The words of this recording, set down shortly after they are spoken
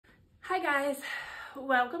Hi guys,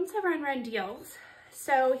 welcome to Run Deals.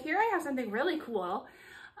 So here I have something really cool.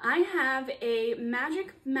 I have a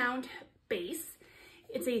MagicMount base.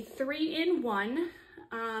 It's a 3-in-1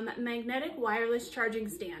 magnetic wireless charging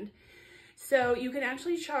stand. So you can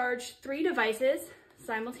actually charge 3 devices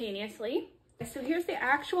simultaneously. So here's the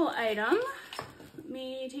actual item. Let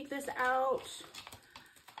me take this out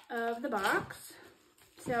of the box.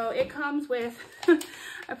 So it comes with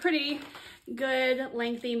a pretty good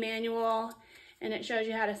lengthy manual, and it shows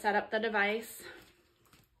you how to set up the device.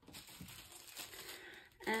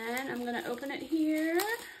 And I'm going to open it here.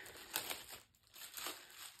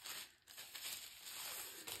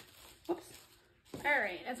 Whoops. All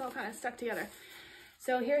right, it's all kind of stuck together.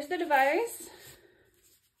 So here's the device.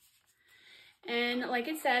 And like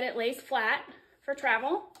it said, it lays flat for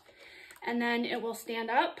travel, and then it will stand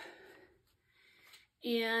up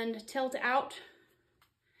and tilt out,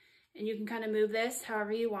 and you can kind of move this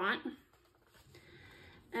however you want.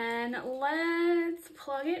 And let's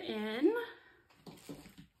plug it in.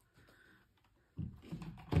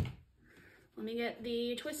 Let me get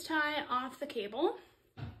the twist tie off the cable,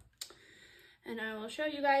 and I will show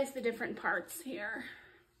you guys the different parts here.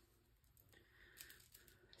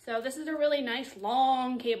 So this is a really nice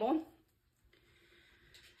long cable.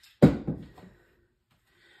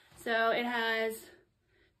 So it has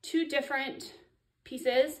 2 different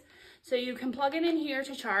pieces. So you can plug it in here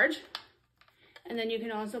to charge, and then you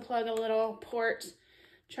can also plug a little port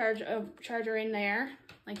charger in there,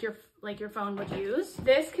 like your phone would use.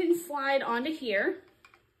 This can slide onto here,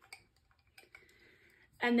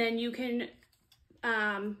 and then you can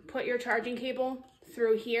put your charging cable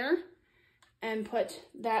through here and put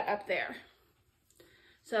that up there.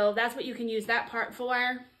 So that's what you can use that part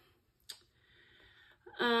for.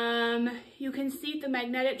 You can seat the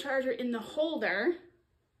magnetic charger in the holder.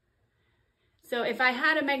 So if I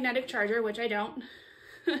had a magnetic charger, which I don't,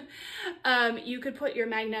 you could put your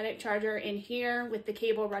magnetic charger in here with the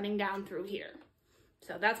cable running down through here.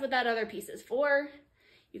 So that's what that other piece is for.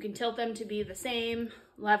 You can tilt them to be the same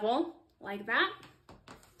level like that.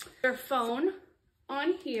 Your phone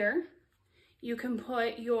on here, you can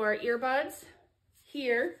put your earbuds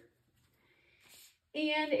here.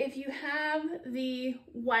 And if you have the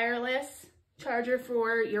wireless charger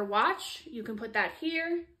for your watch, you can put that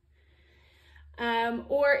here.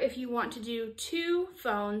 Or if you want to do 2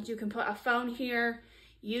 phones, you can put a phone here,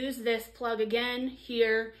 use this plug again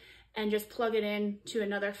here, and just plug it in to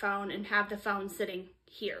another phone and have the phone sitting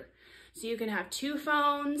here. So you can have 2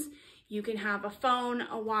 phones, you can have a phone,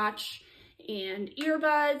 a watch, and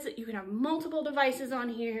earbuds. You can have multiple devices on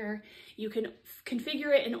here. You can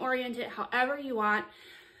configure it and orient it however you want.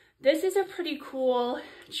 This is a pretty cool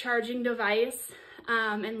charging device.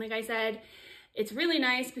 And like I said, it's really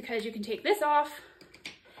nice because you can take this off.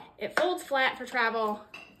 It folds flat for travel.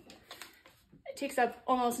 It takes up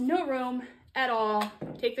almost no room at all.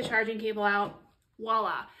 Take the charging cable out,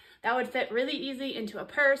 voila. That would fit really easy into a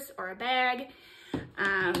purse or a bag.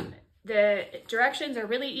 The directions are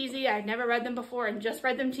really easy. I've never read them before and just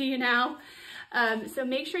read them to you now. So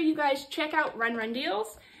make sure you guys check out Run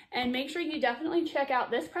Deals, and make sure you definitely check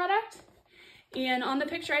out this product. And on the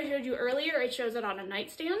picture I showed you earlier, it shows it on a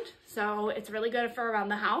nightstand. So it's really good for around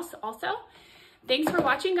the house also. Thanks for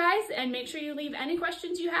watching, guys, and make sure you leave any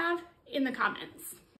questions you have in the comments.